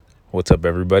What's up,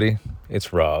 everybody?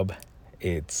 It's Rob.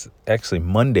 It's actually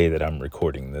Monday that I'm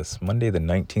recording this, Monday, the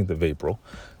 19th of April,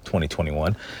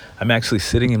 2021. I'm actually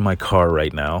sitting in my car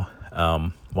right now,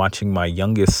 watching my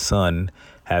youngest son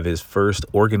have his first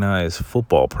organized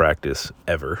football practice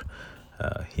ever.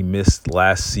 He missed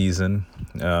last season,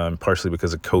 partially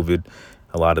because of COVID.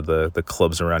 A lot of the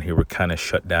clubs around here were kind of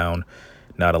shut down,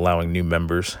 not allowing new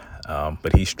members.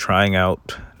 But he's trying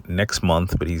out next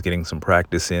month, but he's getting some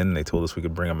practice in. They told us we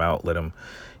could bring him out, let him,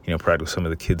 practice with some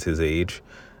of the kids his age.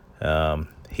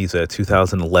 He's a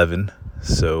 2011,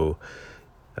 so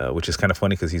which is kind of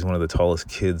funny because he's one of the tallest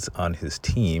kids on his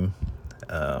team.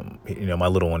 My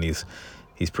little one, he's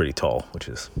pretty tall, which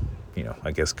is,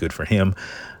 I guess good for him,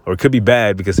 or it could be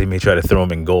bad because they may try to throw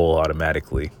him in goal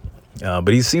automatically.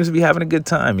 But he seems to be having a good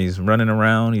time. He's running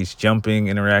around, he's jumping,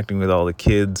 interacting with all the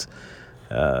kids.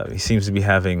 He seems to be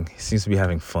having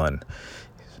fun.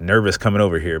 He's nervous coming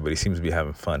over here, but he seems to be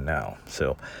having fun now.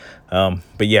 So,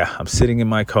 but yeah, I'm sitting in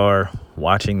my car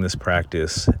watching this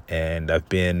practice, and I've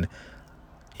been,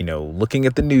 looking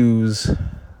at the news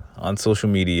on social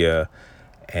media,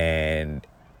 and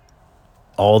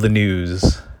all the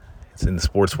news, it's in the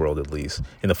sports world at least,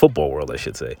 in the football world, I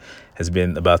should say, has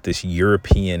been about this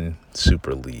European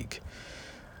Super League.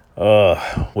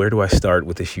 Where do I start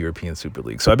with this European Super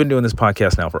League? So I've been doing this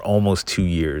podcast now for almost 2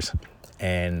 years,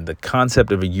 and the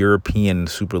concept of a European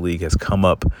Super League has come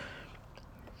up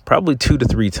probably 2 to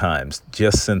 3 times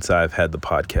just since I've had the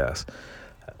podcast.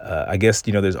 I guess,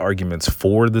 there's arguments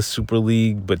for the Super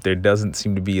League, but there doesn't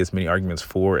seem to be as many arguments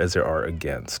for as there are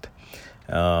against.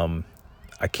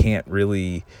 I can't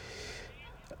really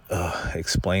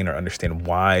explain or understand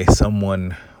why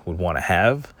someone would want to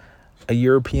have a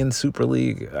European Super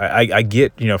League. I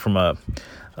get, from a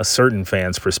certain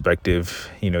fan's perspective,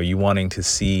 you wanting to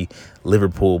see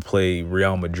Liverpool play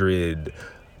Real Madrid,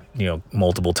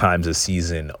 multiple times a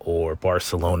season, or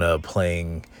Barcelona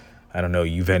playing, I don't know,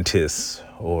 Juventus,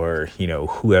 or,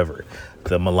 whoever,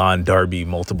 the Milan derby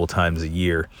multiple times a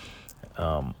year.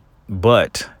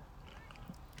 But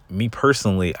me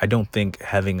personally, I don't think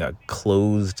having a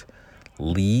closed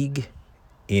league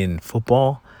in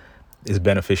football is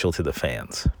beneficial to the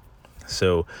fans.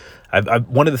 So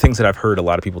one of the things that I've heard a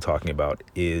lot of people talking about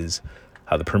is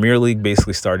how the Premier League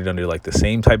basically started under like the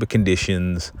same type of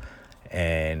conditions,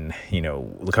 and,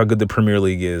 look how good the Premier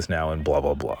League is now, and blah,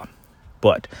 blah, blah.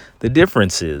 But the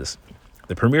difference is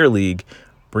the Premier League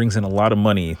brings in a lot of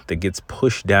money that gets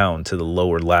pushed down to the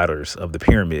lower ladders of the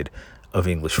pyramid of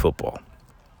English football.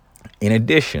 In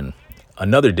addition,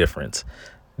 another difference,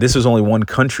 this was only one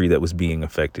country that was being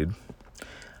affected.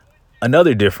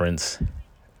 Another difference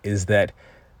is that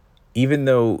even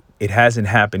though it hasn't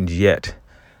happened yet,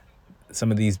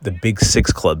 some of the big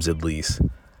 6 clubs at least,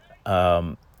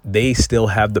 they still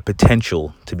have the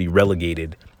potential to be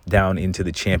relegated down into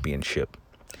the championship.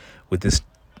 With this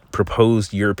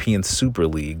proposed European Super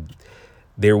League,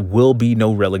 there will be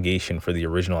no relegation for the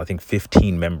original, I think,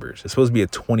 15 members. It's supposed to be a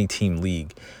 20-team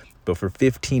league, but for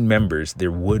 15 members,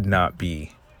 there would not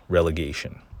be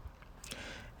relegation.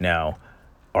 Now,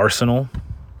 Arsenal,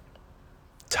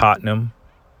 Tottenham,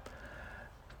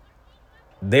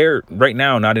 they're right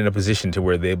now not in a position to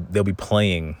where they'll be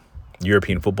playing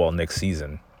European football next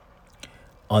season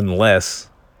unless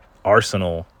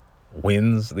Arsenal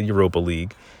wins the Europa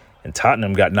League, and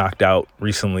Tottenham got knocked out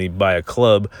recently by a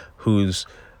club whose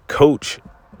coach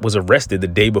was arrested the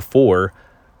day before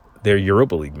their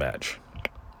Europa League match.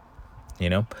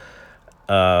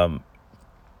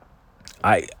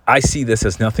 I see this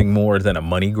as nothing more than a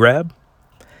money grab.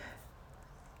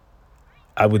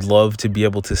 I would love to be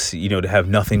able to see, to have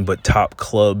nothing but top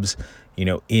clubs,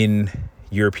 in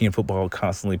European football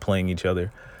constantly playing each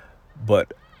other.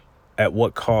 But at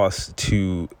what cost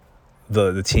to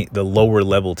the lower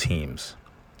level teams?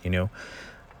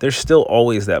 There's still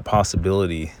always that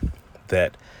possibility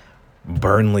that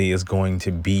Burnley is going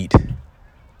to beat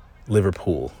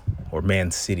Liverpool or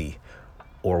Man City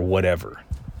or whatever.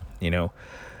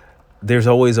 There's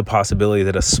always a possibility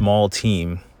that a small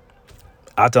team,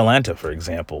 Atalanta, for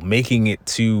example, making it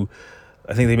to,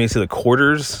 I think they made it to the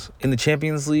quarters in the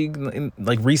Champions League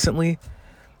recently,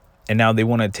 and now they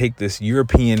want to take this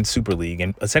European Super League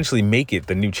and essentially make it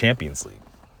the new Champions League.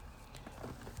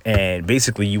 And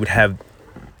basically you would have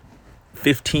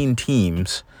 15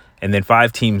 teams, and then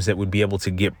 5 teams that would be able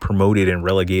to get promoted and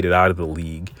relegated out of the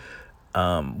league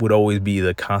would always be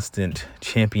the constant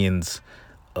champions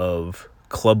of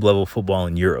club level football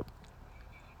in Europe.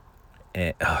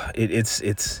 And it's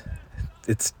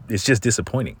just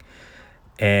disappointing.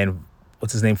 And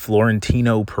what's his name?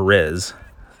 Florentino Perez,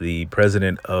 the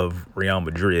president of Real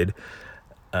Madrid,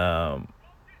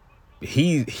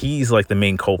 he's like the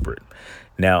main culprit.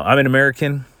 Now, I'm an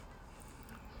American.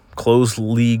 Closed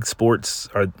league sports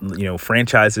are,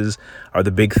 franchises are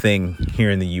the big thing here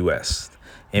in the U.S.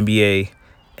 NBA,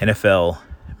 NFL,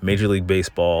 Major League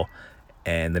Baseball,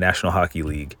 and the National Hockey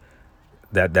League.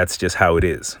 That's just how it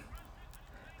is.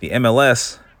 The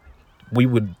MLS, we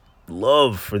would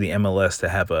love for the MLS to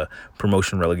have a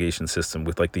promotion relegation system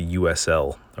with like the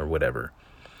USL or whatever.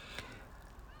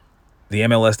 The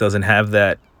MLS doesn't have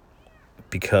that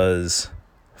because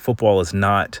football is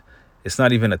not, it's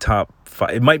not even a top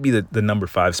five. It might be the number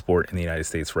 5 sport in the United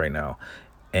States right now.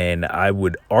 And I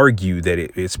would argue that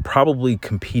it's probably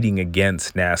competing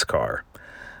against NASCAR,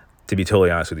 to be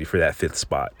totally honest with you, for that 5th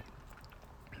spot.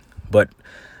 But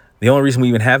the only reason we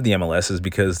even have the MLS is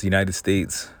because the United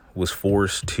States was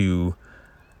forced to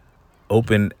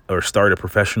open or start a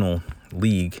professional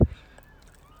league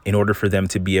in order for them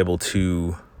to be able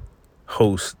to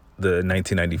host the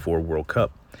 1994 World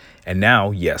Cup. And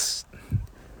now, yes,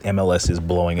 MLS is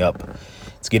blowing up.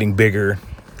 It's getting bigger.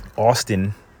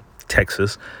 Austin,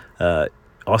 Texas,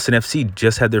 Austin FC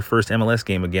just had their first MLS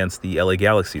game against the LA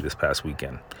Galaxy this past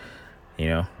weekend.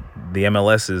 The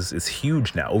MLS is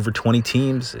huge now. Over 20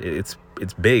 teams. It's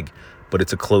big, but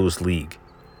it's a closed league.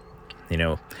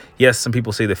 Yes, some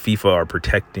people say the FIFA are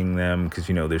protecting them because,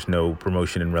 there's no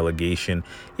promotion and relegation,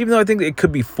 even though I think it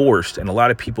could be forced. And a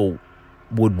lot of people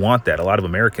would want that. A lot of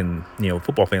American,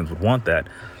 football fans would want that.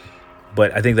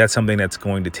 But I think that's something that's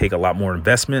going to take a lot more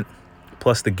investment.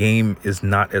 Plus, the game is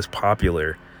not as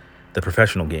popular. The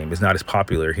professional game is not as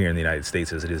popular here in the United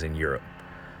States as it is in Europe.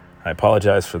 I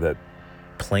apologize for that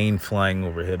plane flying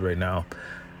overhead right now.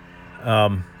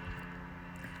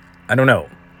 I don't know.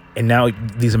 And now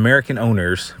these American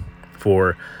owners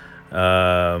for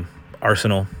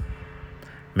Arsenal,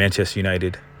 Manchester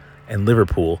United, and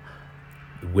Liverpool,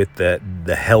 with the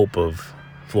help of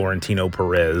Florentino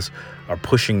Perez, are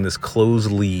pushing this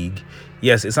closed league.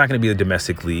 Yes, it's not going to be the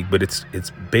domestic league, but it's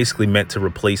basically meant to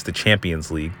replace the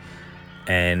Champions League,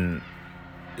 and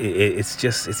it's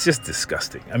just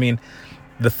disgusting. I mean,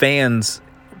 the fans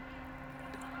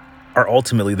are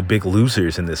ultimately the big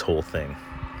losers in this whole thing.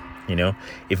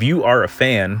 If you are a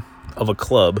fan of a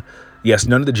club, yes,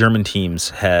 none of the German teams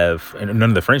have, and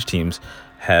none of the French teams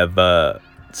have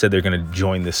said they're going to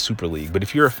join this Super League. But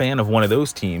if you're a fan of one of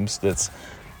those teams, that's,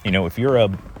 if you're a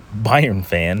Bayern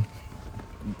fan,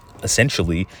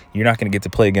 essentially, you're not going to get to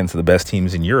play against the best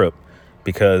teams in Europe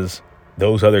because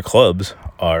those other clubs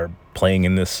are playing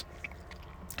in this,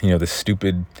 this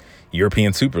stupid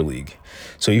European Super League.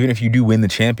 So even if you do win the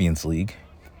Champions League,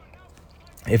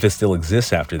 if it still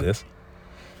exists after this,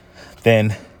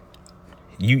 then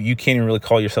you can't even really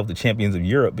call yourself the champions of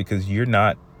Europe because you're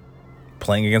not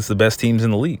playing against the best teams in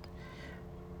the league.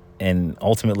 And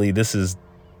ultimately, this is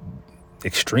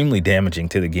extremely damaging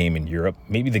to the game in Europe,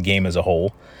 maybe the game as a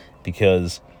whole,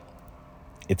 because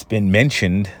it's been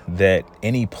mentioned that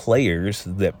any players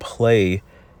that play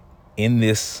in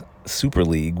this Super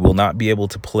League will not be able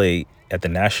to play at the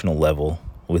national level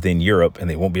within Europe, and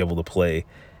they won't be able to play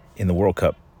in the World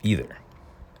Cup either.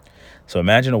 So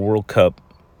imagine a World Cup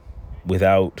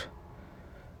without,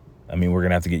 we're going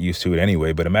to have to get used to it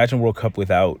anyway, but imagine a World Cup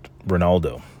without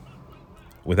Ronaldo,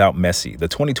 without Messi, the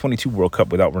 2022 World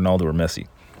Cup without Ronaldo or Messi,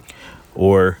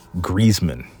 or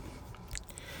Griezmann.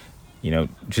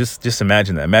 Just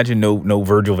imagine that. Imagine no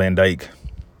Virgil van Dijk,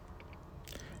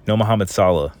 no Mohamed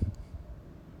Salah.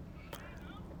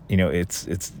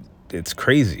 It's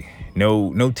crazy.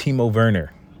 No Timo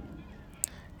Werner.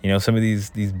 Some of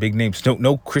these big names.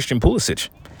 No Christian Pulisic.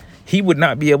 He would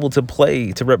not be able to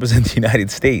play to represent the United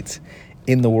States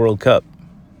in the World Cup.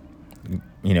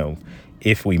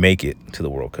 If we make it to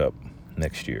the World Cup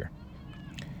next year.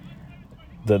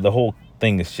 The whole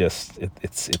thing is just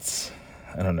it's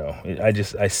I don't know.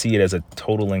 I see it as a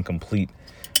total and complete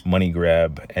money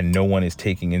grab, and no one is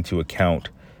taking into account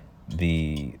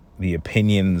the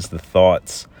opinions, the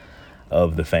thoughts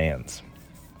of the fans.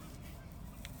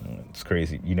 It's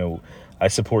crazy. I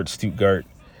support Stuttgart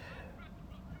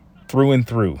through and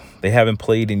through. They haven't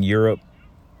played in Europe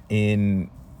in,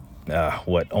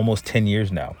 almost 10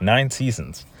 years now. 9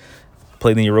 seasons.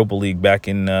 Played in the Europa League back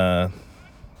in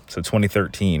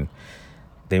 2013.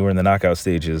 They were in the knockout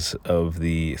stages of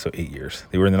 8 years.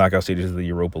 They were in the knockout stages of the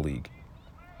Europa League.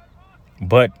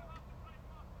 But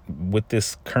with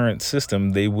this current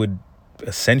system, they would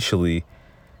essentially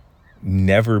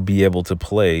never be able to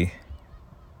play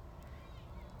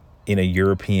in a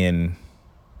European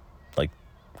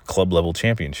club level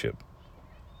championship,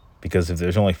 because if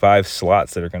there's only 5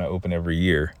 slots that are going to open every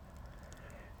year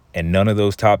and none of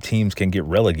those top teams can get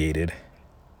relegated,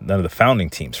 None of the founding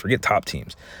teams, forget top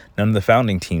teams, none of the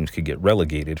founding teams could get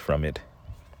relegated from it.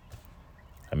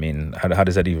 I mean, how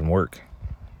does that even work?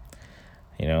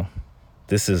 You know,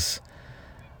 this is,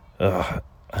 I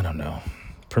don't know.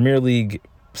 Premier League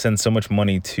sends so much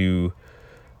money to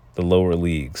the lower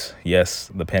leagues. Yes,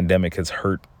 the pandemic has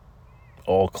hurt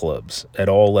all clubs at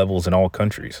all levels in all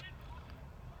countries.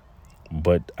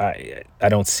 But I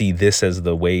don't see this as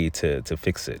the way to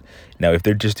fix it. Now, if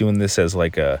they're just doing this as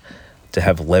like to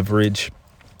have leverage,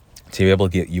 to be able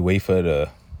to get UEFA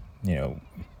to,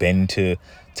 bend to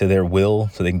their will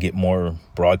so they can get more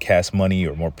broadcast money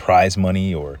or more prize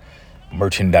money or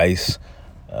merchandise,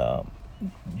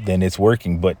 then it's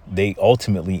working. But they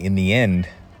ultimately, in the end,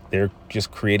 they're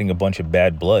just creating a bunch of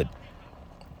bad blood.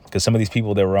 Because some of these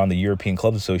people that were on the European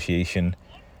Clubs Association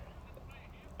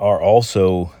are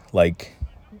also like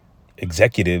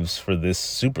executives for this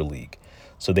Super League.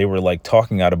 So they were like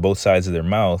talking out of both sides of their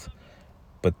mouth,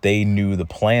 but they knew the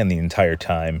plan the entire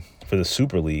time for the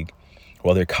Super League,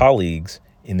 while their colleagues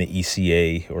in the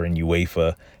ECA or in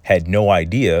UEFA had no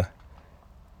idea,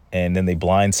 and then they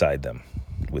blindside them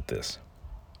with this.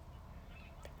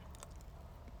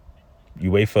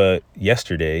 UEFA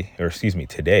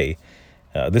today,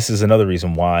 this is another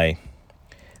reason why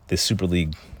this Super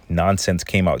League nonsense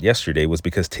came out yesterday, was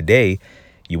because today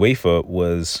UEFA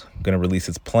was going to release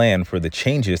its plan for the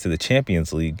changes to the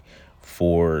Champions League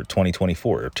for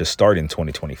 2024, to start in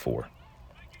 2024.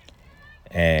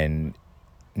 And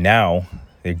now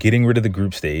they're getting rid of the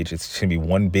group stage. It's going to be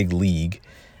one big league,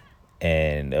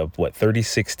 and of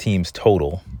 36 teams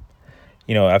total.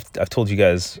 I've told you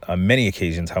guys on many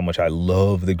occasions how much I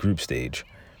love the group stage.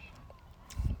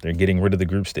 They're getting rid of the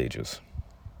group stages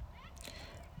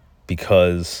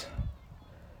because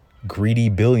greedy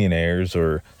billionaires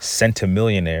or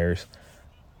centimillionaires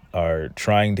are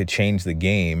trying to change the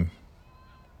game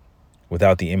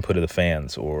without the input of the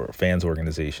fans or fans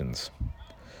organizations.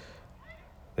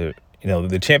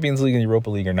 The Champions League and Europa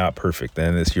League are not perfect.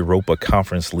 And this Europa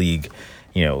Conference League,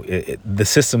 the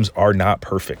systems are not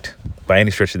perfect by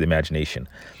any stretch of the imagination,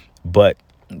 but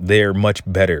they're much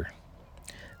better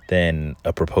than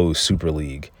a proposed Super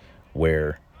League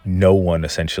where no one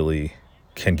essentially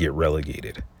can get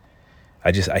relegated.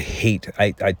 I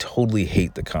totally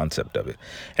hate the concept of it.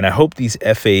 And I hope these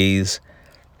FAs,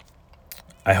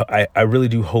 I really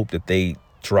do hope that they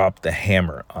drop the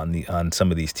hammer on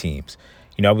some of these teams.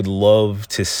 I would love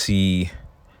to see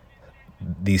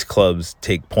these clubs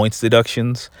take points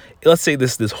deductions. Let's say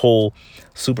this whole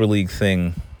Super League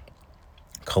thing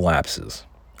collapses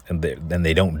and then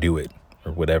they don't do it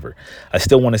or whatever. I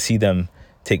still want to see them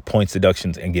take points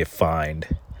deductions and get fined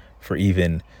for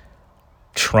even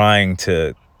trying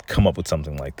to come up with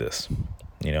something like this.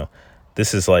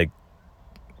 This is like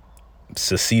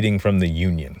seceding from the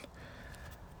Union.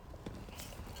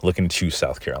 Looking at you,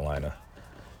 South Carolina.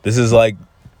 This is like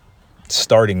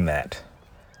starting that.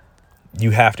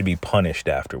 You have to be punished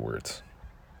afterwards,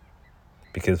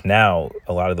 because now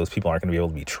a lot of those people aren't going to be able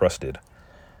to be trusted,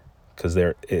 because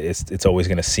it's always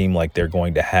going to seem like they're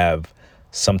going to have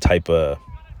some type of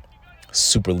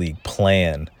Super League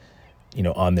plan,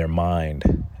 on their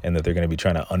mind, and that they're going to be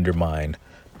trying to undermine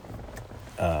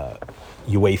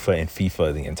UEFA and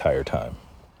FIFA the entire time.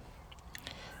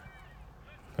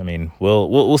 I mean,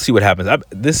 we'll see what happens.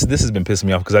 This has been pissing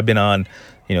me off because I've been on,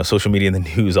 social media and the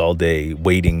news all day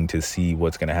waiting to see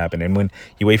what's going to happen. And when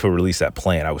UEFA released that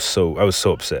plan, I was so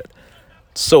upset.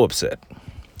 So upset.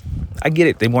 I get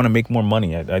it. They want to make more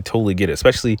money. I totally get it.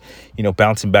 Especially,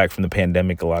 bouncing back from the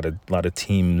pandemic, a lot of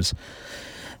teams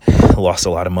lost a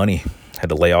lot of money, had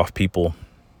to lay off people,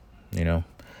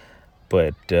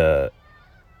 But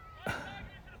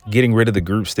getting rid of the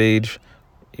group stage,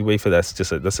 UEFA,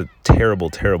 that's a terrible,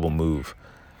 terrible move.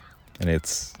 And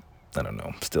I don't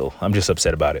know, still, I'm just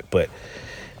upset about it. But,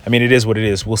 I mean, it is what it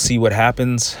is. We'll see what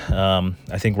happens.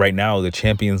 I think right now the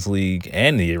Champions League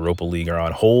and the Europa League are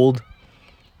on hold.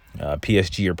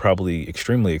 PSG are probably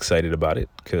extremely excited about it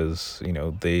because,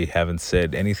 they haven't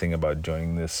said anything about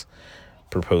joining this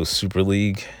proposed Super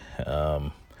League.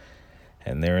 And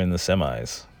they're in the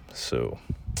semis. So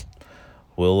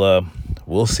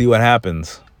we'll see what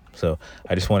happens. So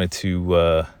I just wanted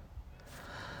to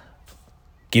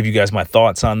give you guys my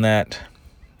thoughts on that.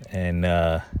 And,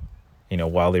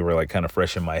 while they were like kind of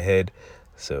fresh in my head.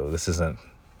 So this isn't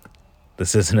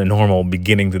a normal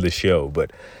beginning to the show,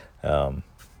 but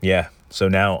yeah. So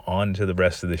now on to the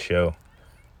rest of the show.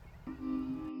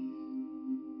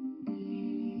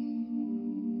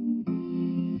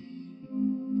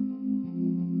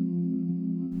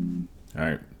 All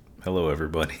right. Hello,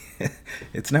 everybody.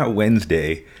 It's now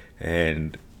Wednesday,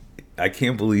 and I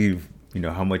can't believe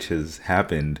how much has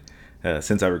happened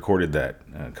since I recorded that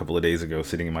a couple of days ago,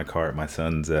 sitting in my car at my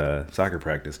son's soccer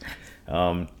practice.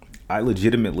 Um, I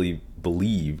legitimately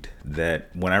believed that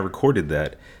when I recorded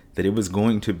that it was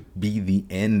going to be the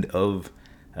end of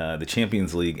the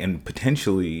Champions League and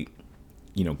potentially,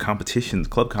 competitions,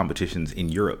 club competitions in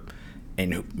Europe,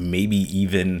 and maybe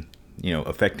even,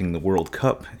 affecting the World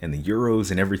Cup and the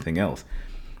Euros and everything else.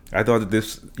 I thought that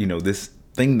this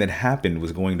thing that happened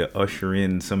was going to usher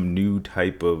in some new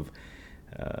type of,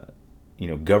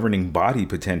 governing body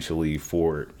potentially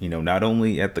for, not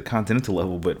only at the continental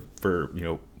level, but for,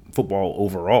 football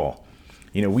overall.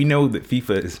 We know that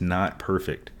FIFA is not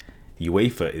perfect.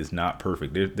 UEFA is not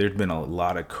perfect. There's been a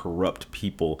lot of corrupt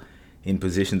people in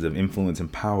positions of influence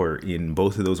and power in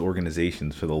both of those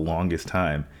organizations for the longest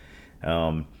time.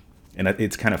 And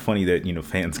it's kind of funny that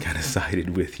fans kind of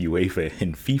sided with UEFA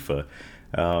and FIFA,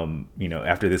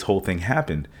 after this whole thing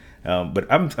happened.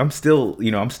 But I'm still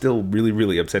really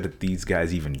really upset that these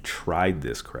guys even tried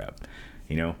this crap.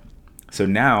 You know, so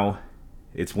now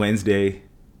it's Wednesday,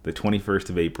 the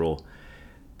 21st of April.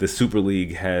 The Super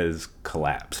League has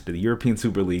collapsed. The European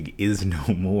Super League is no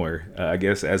more. I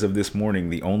guess as of this morning,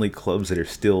 the only clubs that are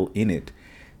still in it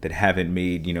that haven't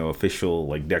made official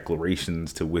like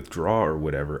declarations to withdraw or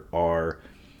whatever are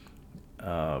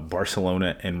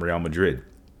Barcelona and Real Madrid.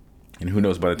 And who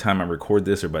knows? By the time I record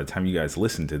this, or by the time you guys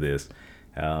listen to this,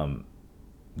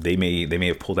 they may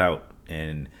have pulled out,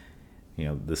 and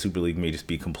the Super League may just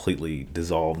be completely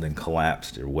dissolved and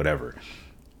collapsed or whatever.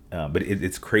 But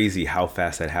it's crazy how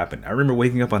fast that happened. I remember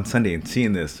waking up on Sunday and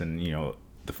seeing this, and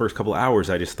the first couple of hours,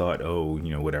 I just thought, oh,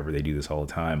 whatever, they do this all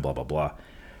the time, blah blah blah.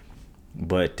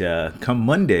 But come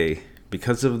Monday,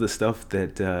 because of the stuff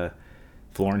that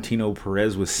Florentino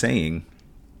Perez was saying,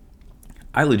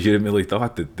 I legitimately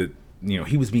thought that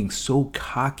he was being so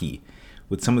cocky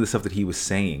with some of the stuff that he was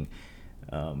saying.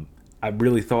 I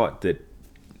really thought that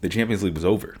the Champions League was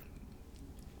over.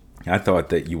 I thought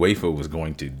that UEFA was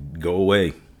going to go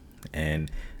away. And,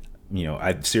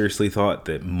 I seriously thought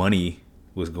that money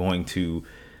was going to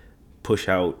push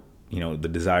out, the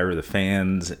desire of the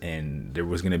fans, and there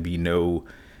was going to be no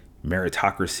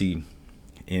meritocracy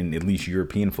in at least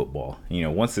European football.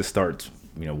 Once this starts,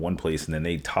 one place and then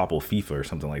they topple FIFA or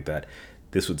something like that,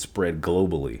 this would spread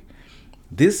globally.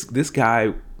 This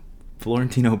guy,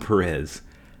 Florentino Perez,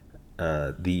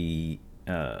 the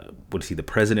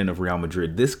president of Real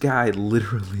Madrid, this guy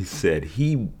literally said,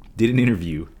 he did an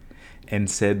interview and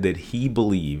said that he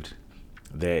believed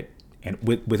that, and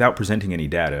without presenting any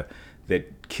data,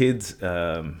 that kids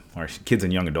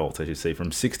and young adults, I should say,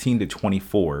 from 16 to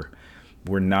 24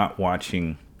 were not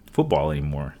watching football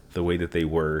anymore the way that they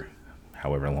were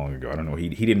however long ago. I don't know. He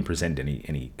didn't present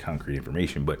any concrete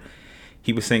information, but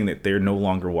he was saying that they're no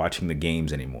longer watching the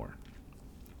games anymore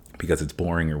because it's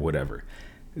boring or whatever.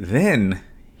 Then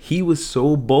he was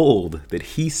so bold that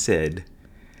he said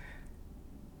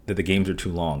that the games are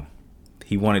too long.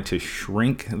 He wanted to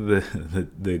shrink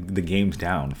the games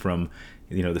down from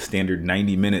the standard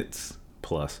 90 minutes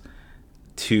plus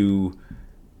to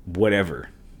whatever.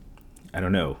 I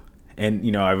don't know.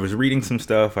 And I was reading some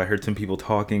stuff. I heard some people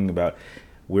talking about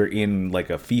we're in like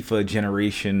a FIFA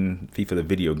generation, FIFA the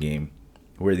video game,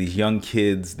 where these young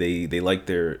kids they like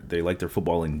their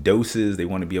football in doses. They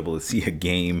want to be able to see a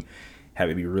game, have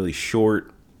it be really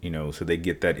short, so they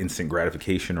get that instant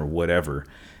gratification or whatever.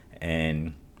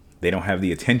 And they don't have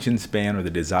the attention span or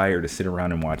the desire to sit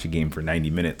around and watch a game for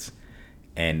 90 minutes.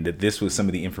 And that this was some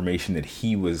of the information that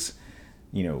he was,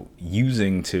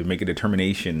 using to make a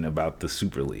determination about the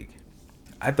Super League.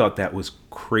 I thought that was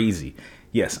crazy.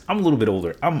 Yes, I'm a little bit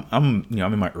older. I'm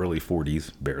in my early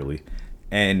 40s, barely.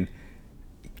 And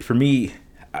for me,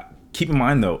 keep in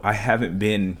mind though, I haven't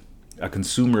been a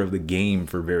consumer of the game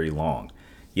for very long.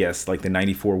 Yes, like the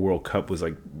 94 World Cup was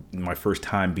like my first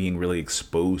time being really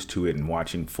exposed to it and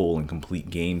watching full and complete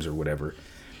games or whatever.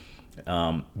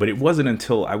 But it wasn't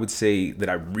until I would say that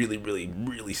I really, really,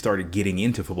 really started getting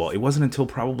into football. It wasn't until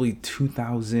probably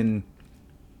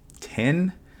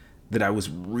 2010 that I was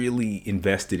really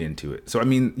invested into it. So, I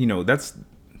mean, that's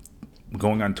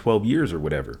going on 12 years or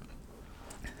whatever.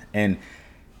 And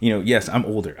yes, I'm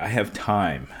older. I have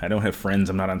time. I don't have friends.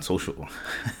 I'm not on social.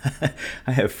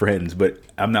 I have friends, but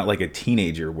I'm not like a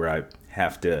teenager where I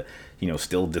have to,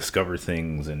 still discover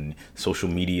things, and social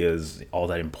media is all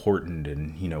that important,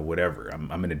 and, whatever.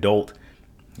 I'm an adult.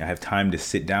 I have time to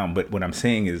sit down. But what I'm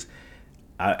saying is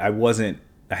I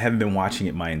haven't been watching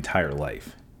it my entire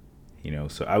life,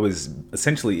 so I was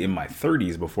essentially in my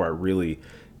 30s before I really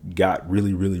got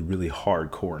really, really, really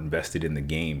hardcore invested in the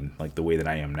game like the way that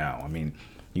I am now. I mean,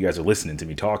 you guys are listening to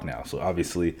me talk now, so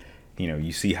obviously,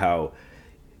 You see how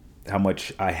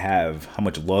much how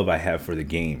much love I have for the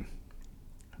game.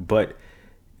 But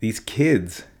these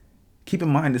kids, keep in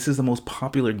mind, this is the most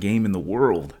popular game in the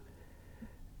world.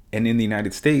 And in the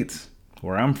United States,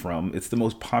 where I'm from, it's the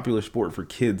most popular sport for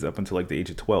kids up until like the age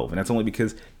of 12. And that's only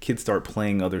because kids start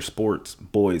playing other sports,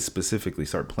 boys specifically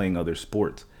start playing other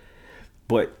sports.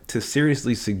 But to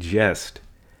seriously suggest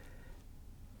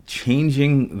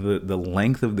changing the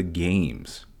length of the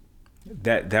games,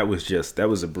 that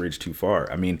was a bridge too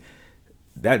far. I mean,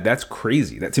 that's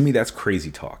crazy. That, to me, that's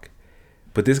crazy talk.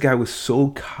 But this guy was so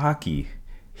cocky.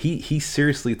 He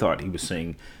seriously thought he was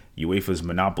saying UEFA's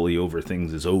monopoly over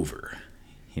things is over.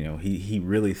 He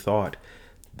really thought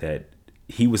that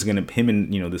he was going to, him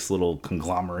and, this little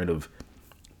conglomerate of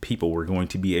people were going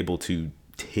to be able to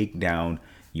take down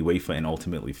UEFA and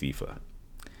ultimately FIFA.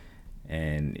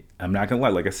 And I'm not gonna lie,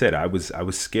 like I said, I was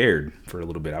scared for a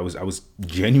little bit. I was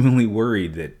genuinely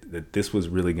worried that this was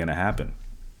really gonna happen.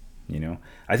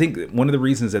 I think one of the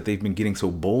reasons that they've been getting so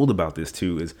bold about this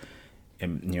too is,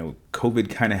 COVID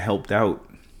kind of helped out.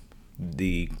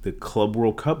 The Club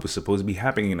World Cup was supposed to be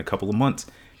happening in a couple of months,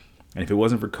 and if it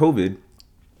wasn't for COVID,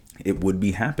 it would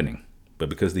be happening. But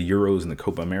because the Euros and the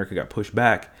Copa America got pushed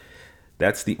back,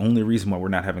 that's the only reason why we're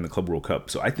not having the Club World Cup.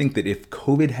 So I think that if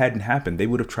COVID hadn't happened, they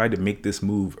would have tried to make this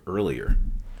move earlier.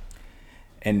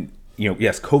 And,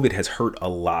 yes, COVID has hurt a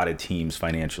lot of teams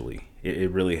financially.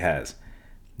 It really has.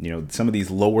 Some of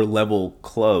these lower level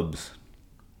clubs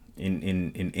in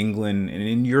England and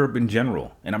in Europe in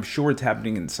general, and I'm sure it's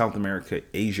happening in South America,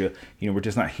 Asia, we're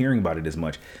just not hearing about it as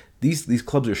much. These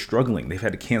clubs are struggling. They've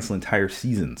had to cancel entire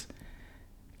seasons.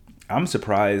 I'm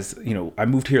surprised, I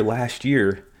moved here last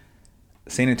year.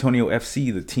 San Antonio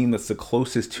FC, the team that's the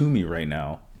closest to me right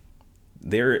now,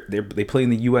 they play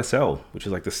in the USL, which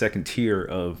is like the second tier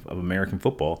of American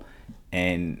football,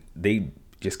 and they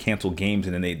just canceled games,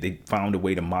 and then they found a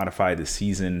way to modify the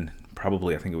season.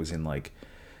 Probably, I think it was in like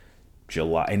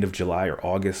end of July or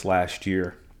August last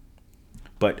year.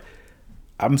 But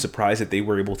I'm surprised that they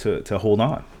were able to hold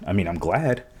on. I mean, I'm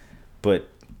glad, but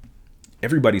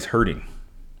everybody's hurting,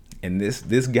 and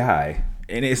this guy,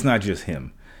 and it's not just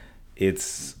him.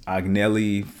 It's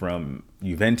Agnelli from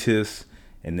Juventus,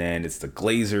 and then it's the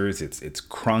Glazers. It's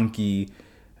Kroenke.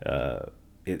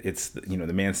 It's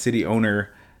the Man City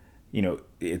owner.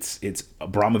 It's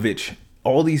Abramovich.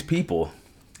 All these people,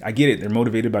 I get it. They're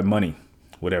motivated by money,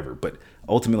 whatever. But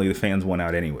ultimately, the fans won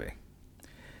out anyway,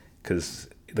 because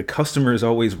the customer is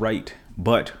always right.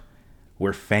 But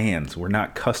we're fans. We're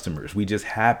not customers. We just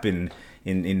happen,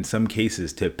 in some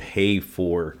cases, to pay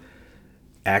for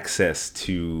access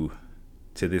to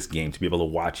this game, to be able to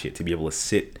watch it, to be able to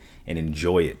sit and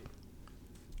enjoy it.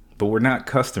 But we're not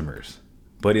customers.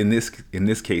 But in this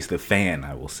case, the fan,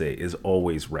 I will say, is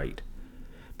always right.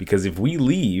 Because if we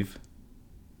leave,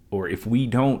 or if we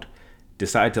don't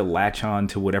decide to latch on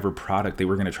to whatever product they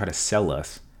were going to try to sell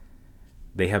us,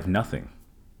 they have nothing.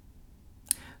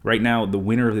 Right now, the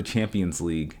winner of the Champions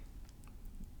League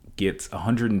gets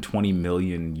 120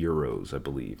 million euros, I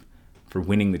believe, for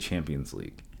winning the Champions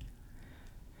League.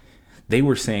 They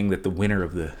were saying that the winner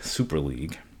of the Super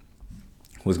League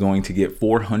was going to get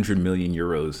 400 million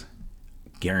euros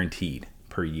guaranteed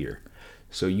per year.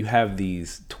 So you have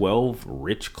these 12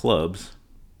 rich clubs,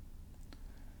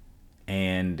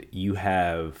 and you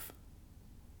have,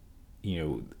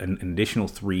 an additional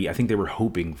 3. I think they were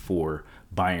hoping for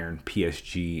Bayern,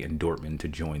 PSG, and Dortmund to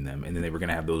join them, and then they were going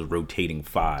to have those rotating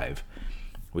 5,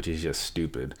 which is just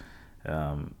stupid.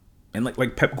 And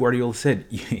like Pep Guardiola said,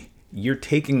 you're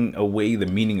taking away the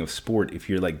meaning of sport if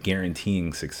you're like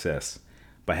guaranteeing success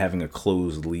by having a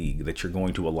closed league that you're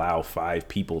going to allow 5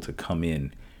 people to come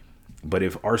in. But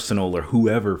if Arsenal or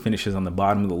whoever finishes on the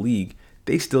bottom of the league,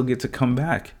 they still get to come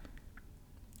back.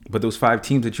 But those 5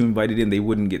 teams that you invited in, they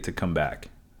wouldn't get to come back.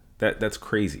 That's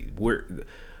crazy.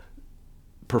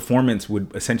 Performance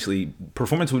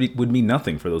would mean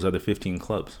nothing for those other 15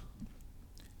 clubs.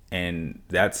 And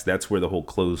that's where the whole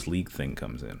closed league thing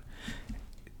comes in.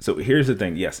 So here's the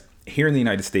thing. Yes, here in the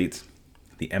United States,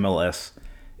 the MLS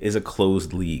is a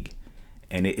closed league,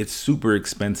 and it's super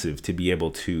expensive to be able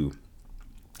to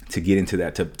get into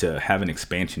that, to have an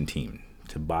expansion team,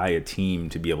 to buy a team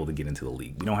to be able to get into the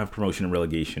league. We don't have promotion and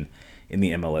relegation in the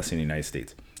MLS in the United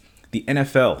States. The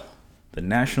NFL, the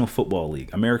National Football League,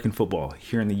 American football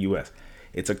here in the US,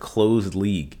 it's a closed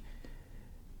league.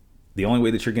 The only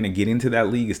way that you're going to get into that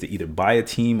league is to either buy a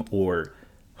team or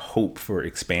hope for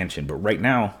expansion. But right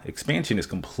now, expansion is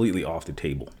completely off the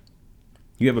table.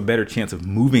 You have a better chance of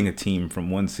moving a team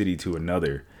from one city to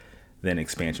another than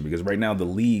expansion, because right now the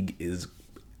league is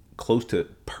close to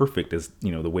perfect as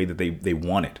the way that they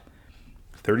want it.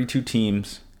 32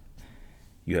 teams.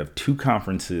 You have 2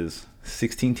 conferences,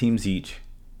 16 teams each,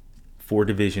 4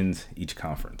 divisions each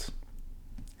conference.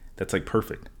 That's like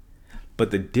perfect.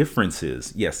 But the difference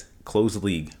is, yes, closed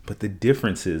league, but the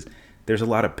difference is there's a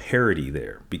lot of parity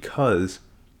there because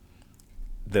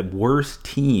the worst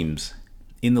teams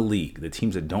in the league, the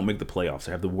teams that don't make the playoffs,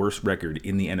 have the worst record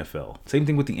in the NFL. Same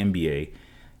thing with the NBA,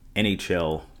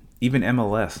 NHL, even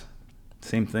MLS.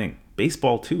 Same thing.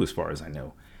 Baseball too, as far as I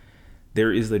know.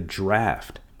 There is the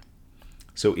draft.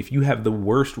 So if you have the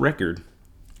worst record,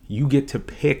 you get to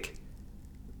pick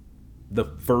the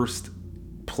first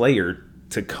player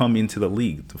to come into the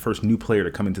league, the first new player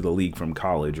to come into the league from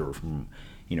college or from,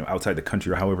 outside the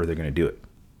country or however they're going to do it.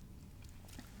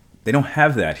 They don't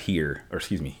have that here.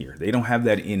 They don't have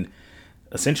that in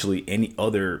essentially any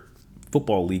other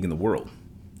football league in the world.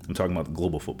 I'm talking about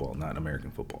global football, not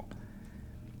American football.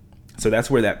 So that's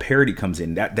where that parity comes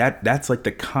in. That's like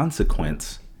the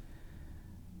consequence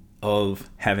of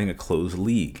having a closed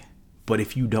league. But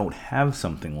if you don't have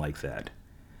something like that,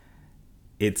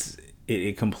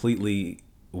 it completely,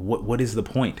 what is the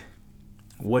point?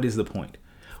 What is the point?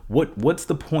 What's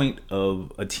the point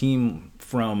of a team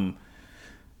from,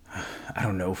 I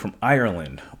don't know, from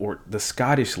Ireland or the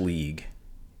Scottish League?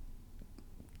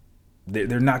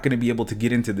 They're not going to be able to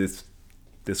get into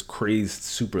this crazed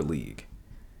Super League.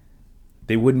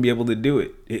 They wouldn't be able to do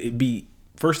it. It'd be,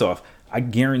 first off, I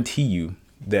guarantee you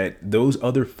that those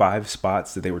other 5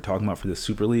 spots that they were talking about for the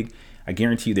Super League, I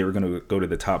guarantee you they were going to go to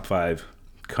the top 5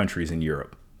 countries in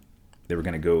Europe. They were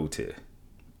going to go to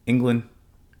England,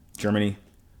 Germany,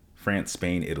 France,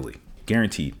 Spain, Italy.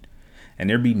 Guaranteed. And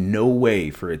there'd be no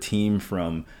way for a team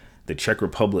from the Czech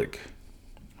Republic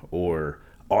or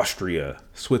Austria,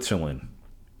 Switzerland,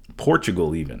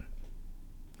 Portugal even,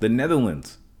 the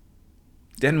Netherlands,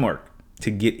 Denmark to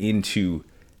get into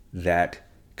that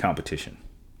competition.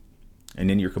 And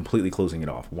then you're completely closing it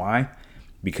off. Why?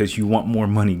 Because you want more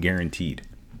money guaranteed.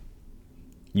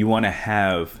 You want to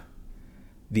have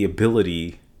the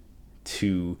ability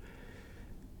to,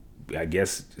 I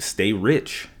guess, stay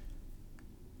rich.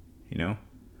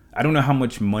 I don't know how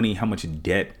much money, how much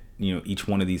debt, each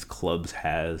one of these clubs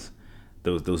has.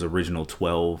 Those original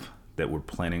 12 that we're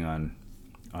planning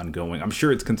on going. I'm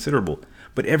sure it's considerable,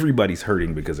 but everybody's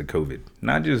hurting because of COVID.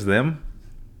 Not just them.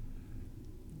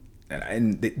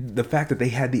 And the fact that they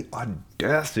had the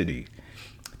audacity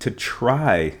to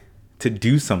try to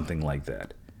do something like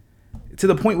that, to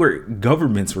the point where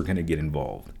governments were going to get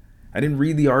involved. I didn't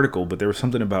read the article, but there was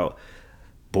something about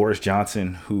Boris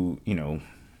Johnson, who, I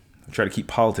try to keep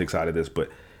politics out of this, but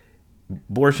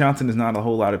Boris Johnson is not a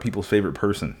whole lot of people's favorite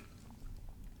person.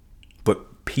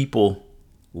 But people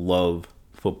love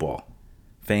football.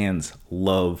 Fans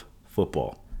love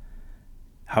football.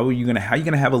 How are you gonna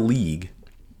have a league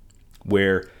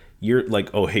where you're like,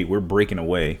 oh hey, we're breaking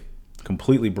away,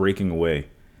 completely breaking away,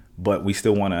 but we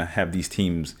still want to have these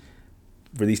teams,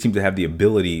 for these teams to have the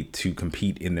ability to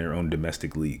compete in their own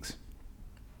domestic leagues?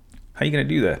 How are you gonna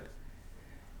do that?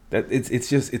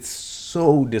 It's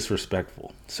so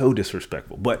disrespectful, so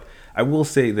disrespectful. But I will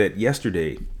say that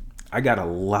yesterday I got a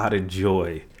lot of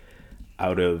joy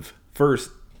out of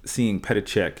first seeing Petr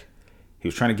Cech. He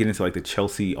was trying to get into like the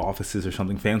Chelsea offices or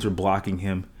something. Fans were blocking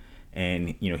him, and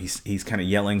he's kind of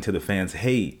yelling to the fans,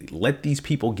 "Hey, let these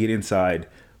people get inside.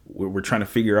 We're trying to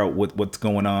figure out what's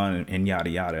going on," and yada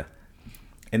yada.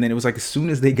 And then it was like as soon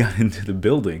as they got into the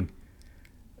building,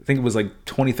 I think it was like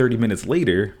 20, 30 minutes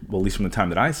later, well, at least from the time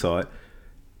that I saw it,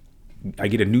 I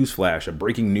get a news flash, a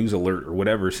breaking news alert or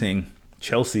whatever saying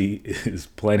Chelsea is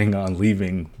planning on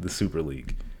leaving the Super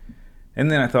League. And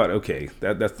then I thought, okay,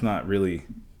 that's not really,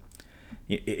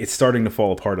 it's starting to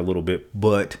fall apart a little bit,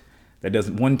 but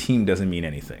one team doesn't mean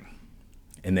anything.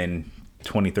 And then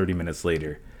 20, 30 minutes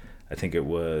later, I think it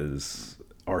was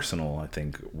Arsenal,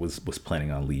 was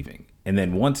planning on leaving. And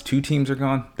then once 2 teams are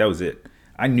gone, that was it.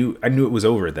 I knew it was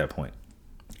over at that point.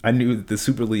 I knew that the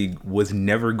Super League was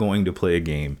never going to play a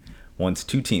game once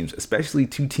 2 teams, especially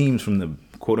 2 teams from the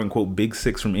quote unquote Big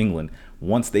Six from England,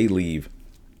 once they leave,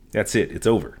 that's it. It's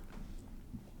over.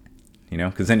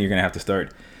 Because then you're going to have to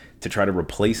start to try to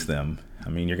replace them. I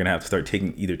mean, you're going to have to start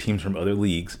taking either teams from other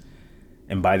leagues.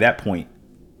 And by that point,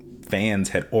 fans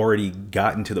had already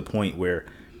gotten to the point where,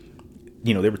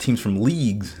 there were teams from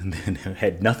leagues that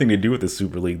had nothing to do with the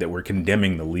Super League that were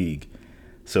condemning the league.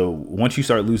 So once you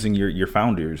start losing your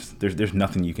founders, there's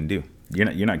nothing you can do. You're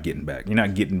not getting back. You're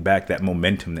not getting back that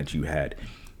momentum that you had,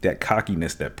 that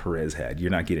cockiness that Perez had. You're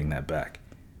not getting that back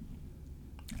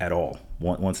at all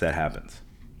once that happens.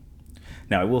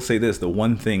 Now, I will say this. The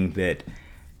one thing that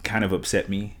kind of upset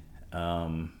me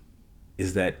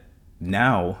is that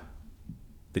now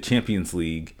the Champions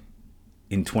League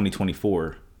in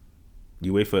 2024,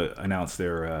 UEFA announced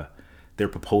their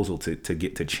proposal to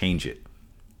change it,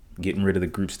 getting rid of the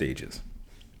group stages.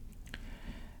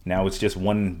 Now it's just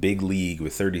one big league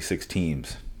with 36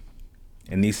 teams.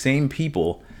 And these same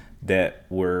people that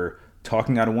were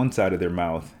talking out of one side of their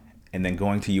mouth and then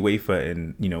going to UEFA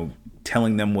and,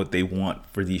 telling them what they want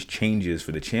for these changes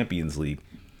for the Champions League,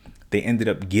 they ended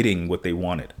up getting what they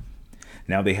wanted.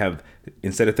 Now they have,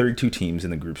 instead of 32 teams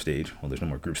in the group stage, well, there's no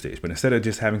more group stage, but instead of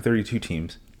just having 32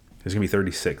 teams, there's going to be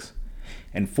 36.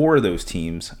 And 4 of those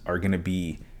teams are going to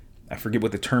be, I forget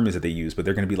what the term is that they use, but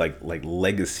they're going to be like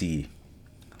legacy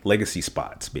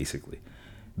spots, basically,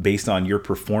 based on your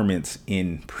performance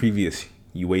in previous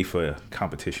UEFA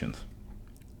competitions,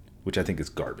 which I think is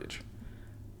garbage.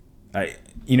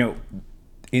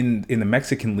 In the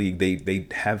Mexican league, they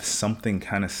have something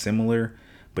kind of similar,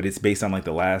 but it's based on like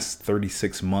the last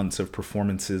 36 months of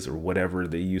performances or whatever.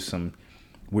 They use some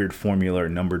weird formula or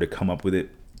number to come up with it.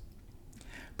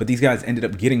 But these guys ended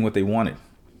up getting what they wanted.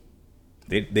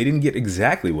 They didn't get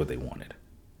exactly what they wanted,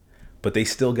 but they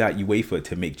still got UEFA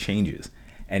to make changes.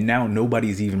 And now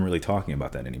nobody's even really talking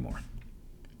about that anymore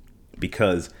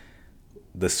because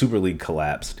the Super League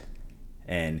collapsed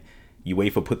and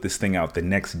UEFA put this thing out the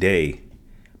next day.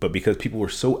 But because people were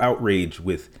so outraged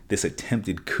with this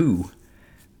attempted coup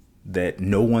that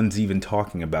no one's even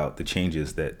talking about the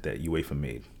changes that UEFA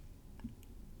made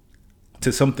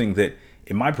to something that,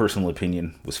 in my personal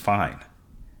opinion, was fine.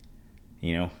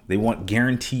 They want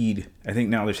guaranteed. I think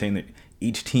now they're saying that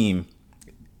each team,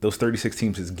 those 36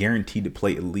 teams, is guaranteed to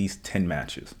play at least 10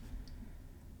 matches,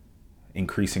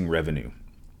 increasing revenue.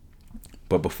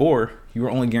 But before, you were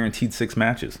only guaranteed 6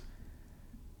 matches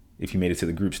if you made it to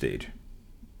the group stage.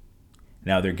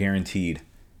 Now they're guaranteed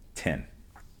 10.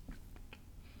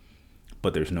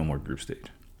 But there's no more group stage.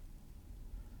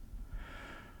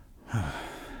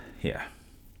 Yeah.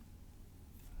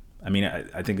 I mean,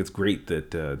 I think it's great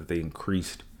that they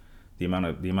increased the amount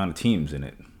of teams in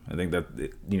it. I think that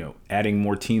adding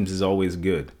more teams is always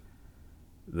good.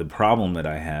 The problem that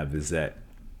I have is that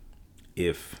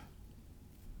if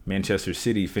Manchester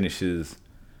City finishes,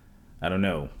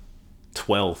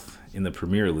 12th in the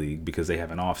Premier League because they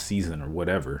have an off season or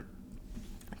whatever,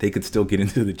 they could still get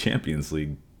into the Champions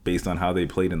League based on how they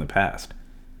played in the past,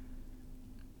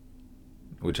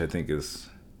 which I think is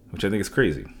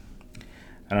crazy.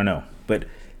 I don't know, but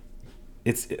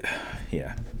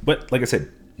But like I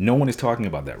said, no one is talking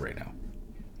about that right now.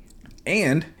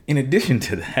 And in addition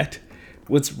to that,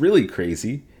 what's really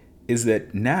crazy is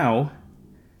that now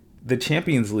the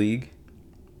Champions League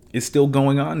is still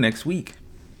going on next week.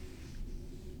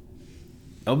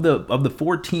 Of the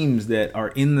 4 teams that are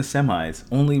in the semis,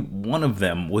 only one of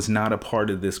them was not a part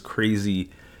of this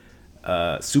crazy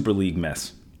Super League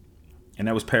mess. And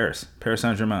that was Paris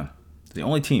Saint-Germain. The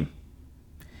only team.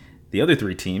 The other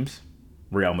 3 teams,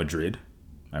 Real Madrid,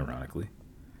 ironically,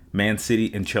 Man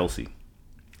City, and Chelsea.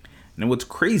 And what's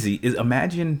crazy is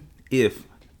imagine if,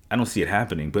 I don't see it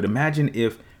happening, but imagine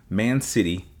if Man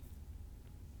City,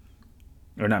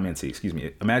 or not Man City, excuse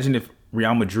me, imagine if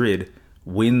Real Madrid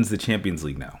wins the Champions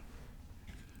League now.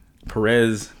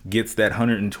 Perez gets that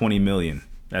 120 million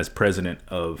as president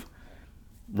of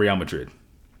Real Madrid.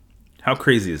 How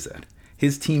crazy is that?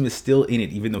 His team is still in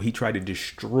it, even though he tried to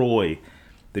destroy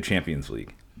the Champions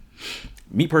League.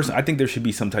 Me personally, I think there should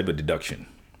be some type of deduction.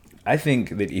 I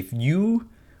think that if you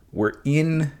were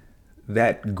in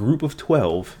that group of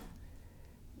 12,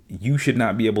 you should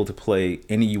not be able to play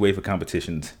any UEFA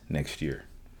competitions next year.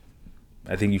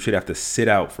 I think you should have to sit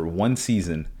out for 1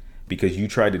 season because you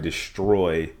tried to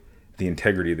destroy the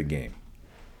integrity of the game.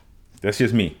 That's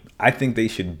just me. I think they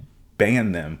should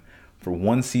ban them for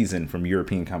 1 season from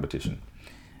European competition.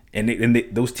 And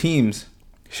those teams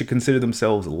should consider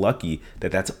themselves lucky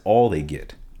that that's all they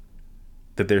get.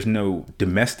 That there's no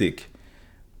domestic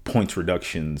points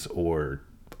reductions or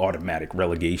automatic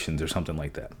relegations or something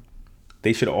like that.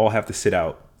 They should all have to sit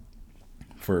out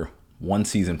for 1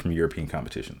 season from European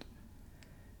competitions.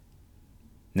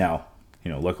 Now,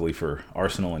 luckily for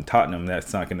Arsenal and Tottenham,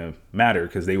 that's not going to matter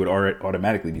because they would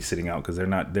automatically be sitting out because they're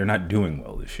not doing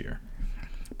well this year.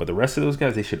 But the rest of those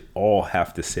guys, they should all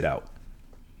have to sit out.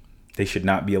 They should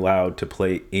not be allowed to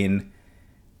play in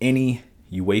any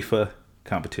UEFA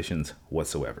competitions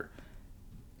whatsoever.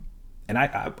 And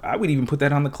I would even put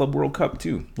that on the Club World Cup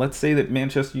too. Let's say that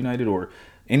Manchester United or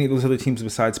any of those other teams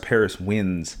besides Paris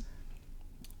wins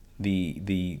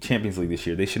the Champions League this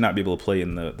year. They should not be able to play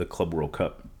in the Club World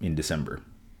Cup in December.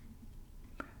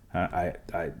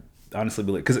 I honestly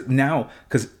believe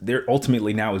because there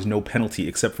ultimately now is no penalty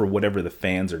except for whatever the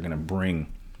fans are going to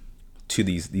bring to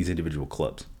these individual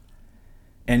clubs.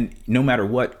 And no matter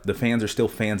what, the fans are still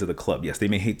fans of the club. Yes, they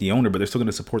may hate the owner, but they're still going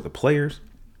to support the players.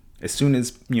 As soon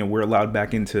as we're allowed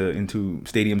back into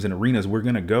stadiums and arenas, we're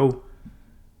going to go,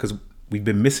 because we've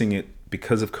been missing it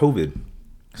because of COVID.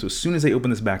 So as soon as they open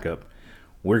this back up,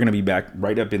 we're going to be back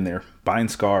right up in there, buying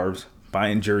scarves,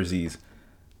 buying jerseys,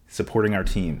 supporting our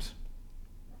teams.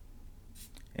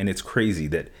 And it's crazy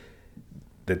that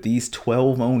these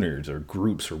 12 owners or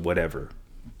groups or whatever,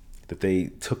 that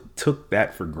they took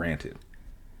that for granted.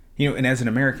 And as an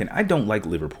American, I don't like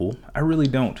Liverpool. I really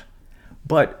don't.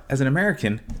 But as an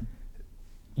American,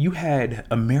 you had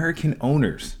American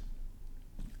owners,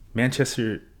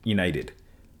 Manchester United,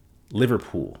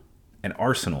 Liverpool, and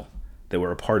Arsenal, that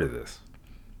were a part of this.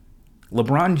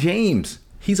 LeBron James,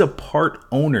 he's a part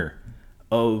owner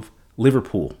of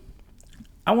Liverpool.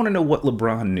 I want to know what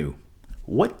LeBron knew.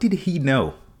 What did he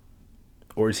know?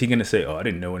 Or is he going to say, I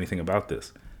didn't know anything about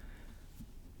this?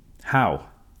 How?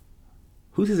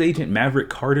 Who's his agent? Maverick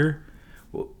Carter?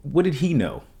 What did he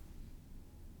know?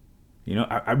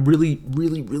 I really,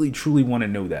 really, really, truly want to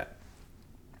know that.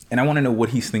 And I want to know what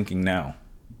he's thinking now.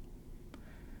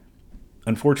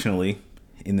 Unfortunately,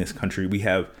 in this country, we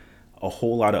have a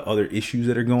whole lot of other issues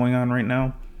that are going on right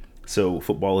now. So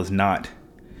football is not,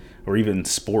 or even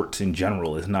sports in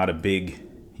general, is not a big,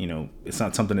 it's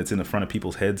not something that's in the front of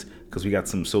people's heads, because we got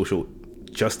some social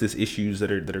justice issues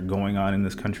that are going on in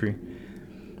this country.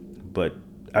 But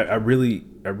I really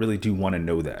do want to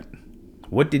know that.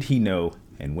 What did he know,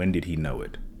 and when did he know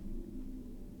it?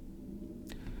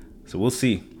 So we'll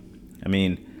see.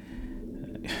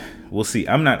 We'll see.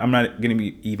 I'm not going to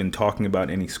be even talking about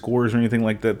any scores or anything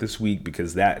like that this week,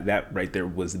 because that right there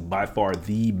was by far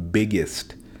the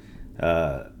biggest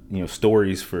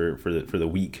stories for the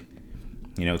week.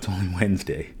 It's only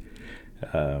Wednesday.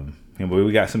 But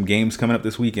we got some games coming up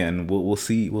this weekend. We'll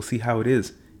see how it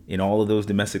is in all of those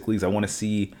domestic leagues. I want to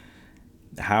see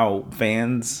how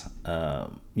fans are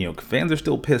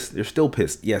still pissed. They're still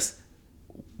pissed. Yes,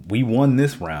 we won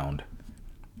this round.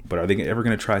 But are they ever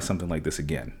going to try something like this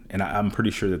again? And I'm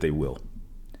pretty sure that they will.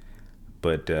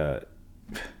 But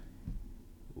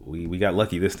we got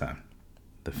lucky this time.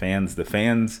 The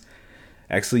fans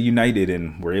actually united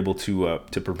and were able to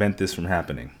prevent this from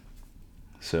happening.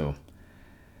 So,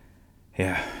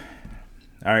 yeah.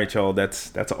 All right, y'all.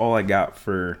 That's all I got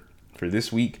for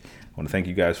this week. I want to thank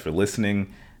you guys for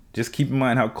listening. Just keep in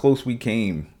mind how close we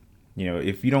came.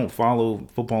 If you don't follow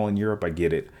football in Europe, I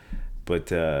get it. But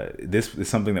this is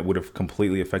something that would have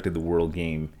completely affected the world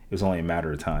game. It was only a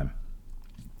matter of time.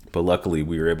 But luckily,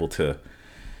 we were able to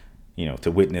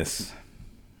witness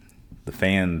the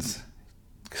fans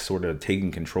sort of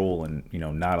taking control and,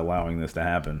 not allowing this to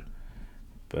happen.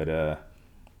 But,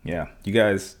 yeah, you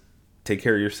guys take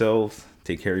care of yourselves.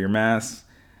 Take care of your masks.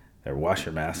 Or wash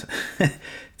your masks.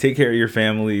 Take care of your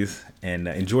families. And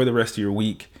enjoy the rest of your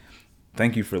week.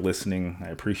 Thank you for listening. I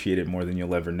appreciate it more than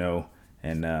you'll ever know.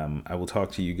 And I will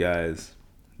talk to you guys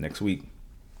next week.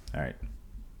 All right.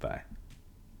 Bye.